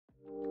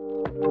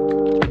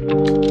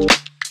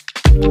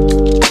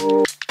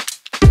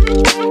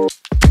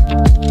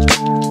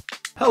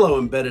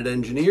embedded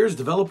engineers,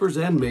 developers,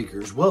 and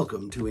makers.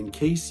 Welcome to In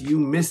Case You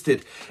Missed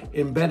It,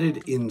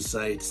 Embedded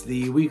Insights,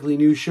 the weekly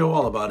news show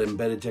all about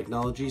embedded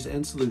technologies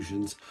and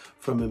solutions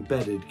from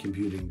embedded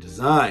computing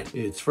design.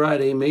 It's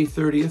Friday, May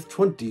 30th,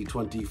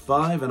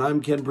 2025, and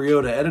I'm Ken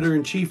Briodagh,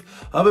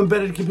 Editor-in-Chief of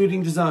Embedded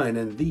Computing Design,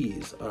 and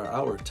these are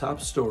our top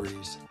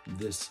stories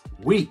this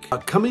week.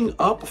 Coming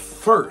up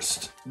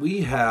first, we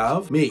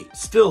have me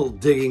still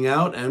digging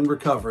out and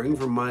recovering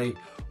from my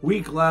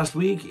week last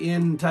week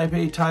in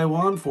Taipei,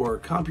 Taiwan for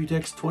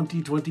COMPUTEX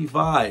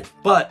 2025.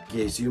 But in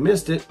case you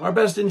missed it, our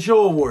Best in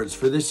Show awards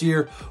for this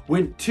year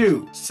went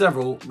to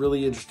several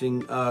really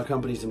interesting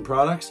companies and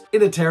products.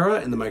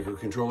 Innatera in the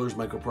Microcontrollers,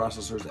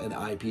 Microprocessors, and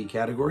IP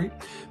category,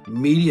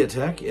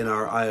 Mediatek in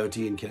our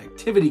IoT and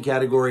Connectivity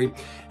category,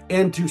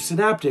 and to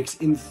Synaptics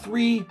in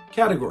 3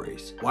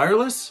 categories: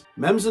 wireless,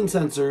 MEMS and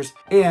sensors,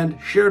 and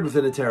shared with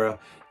Innatera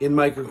in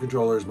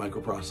microcontrollers,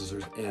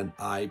 microprocessors, and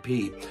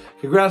IP.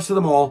 Congrats to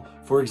them all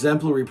for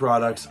exemplary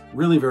products.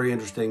 Really very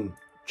interesting.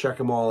 Check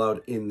them all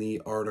out in the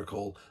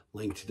article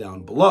linked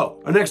down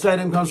below. Our next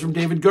item comes from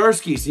David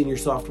Garske, Senior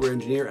Software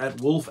Engineer at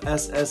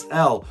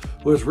wolfSSL,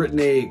 who has written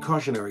a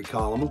cautionary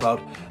column about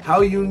how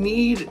you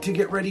need to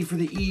get ready for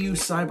the EU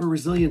Cyber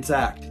Resilience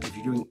Act if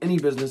you're doing any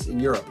business in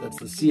Europe. That's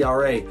the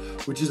CRA,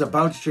 which is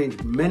about to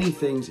change many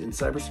things in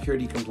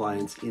cybersecurity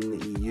compliance in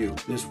the EU.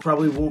 This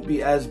probably won't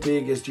be as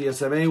big as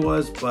GSMA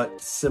was,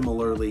 but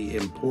similarly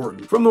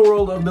important. From the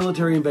world of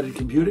military embedded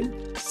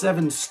computing,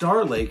 7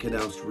 Star Lake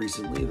announced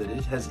recently that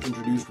it has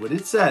introduced what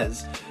it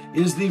says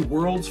is the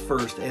world's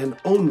first and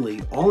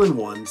only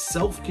all-in-one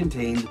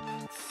self-contained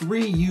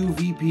 3U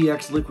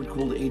VPX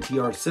liquid-cooled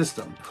ATR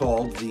system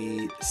called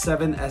the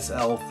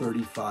 7SL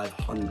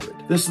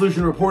 3500. This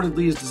solution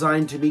reportedly is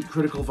designed to meet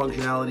critical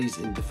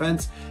functionalities in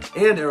defense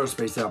and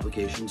aerospace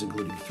applications,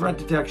 including threat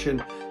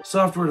detection,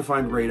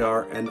 software-defined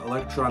radar, and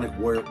electronic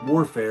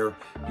warfare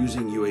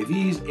using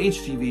UAVs,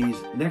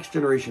 HTVs,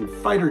 next-generation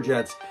fighter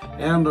jets,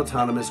 and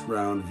autonomous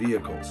ground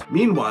vehicles.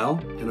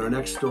 Meanwhile, in our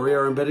next story,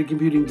 our embedded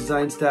computing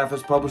design staff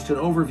has published an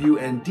overview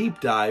and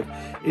deep dive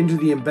into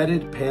the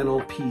embedded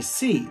panel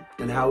PC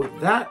and how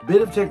that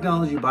bit of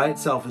technology by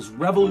itself is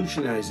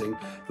revolutionizing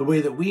the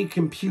way that we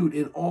compute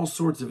in all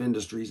sorts of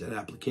industries and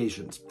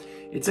applications.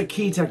 It's a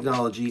key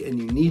technology and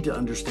you need to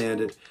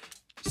understand it,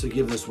 so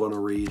give this one a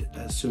read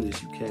as soon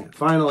as you can.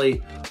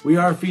 Finally, we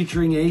are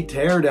featuring a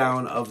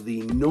teardown of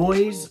the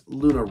Noise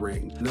Luna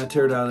Ring, and that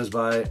teardown is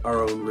by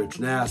our own Rich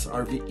Nass,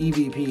 our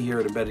EVP here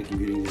at Embedded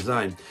Computing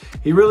Design.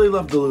 He really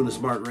loved the Luna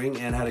Smart Ring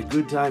and had a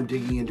good time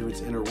digging into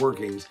its inner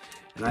workings,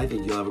 and I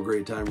think you'll have a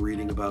great time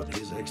reading about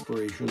his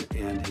exploration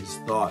and his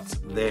thoughts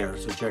there,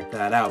 so check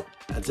that out.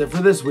 That's it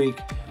for this week.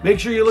 Make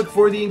sure you look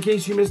for the In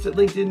Case You Missed It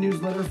LinkedIn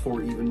newsletter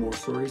for even more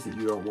stories that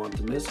you don't want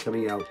to miss,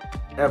 coming out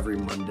every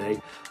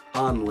Monday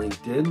on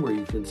LinkedIn, where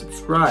you can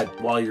subscribe.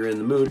 While you're in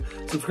the mood,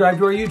 subscribe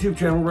to our YouTube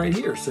channel right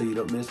here so you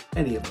don't miss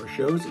any of our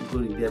shows,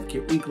 including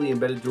DevKit Weekly,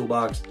 Embedded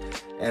Toolbox,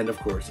 and of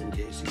course, In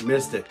Case You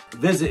Missed It.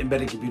 Visit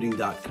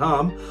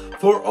embeddedcomputing.com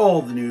for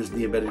all the news in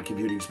the embedded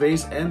computing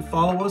space, and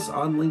follow us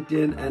on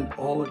LinkedIn and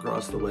all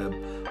across the web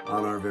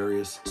on our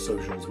various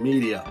socials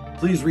media.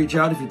 Please reach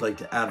out if you'd like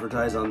to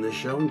advertise on this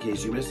show, In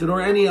Case You Missed It,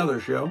 or any other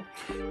show.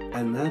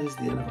 And that is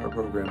the end of our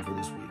program for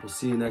this week. We'll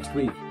see you next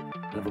week.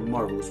 Have a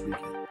marvelous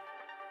weekend.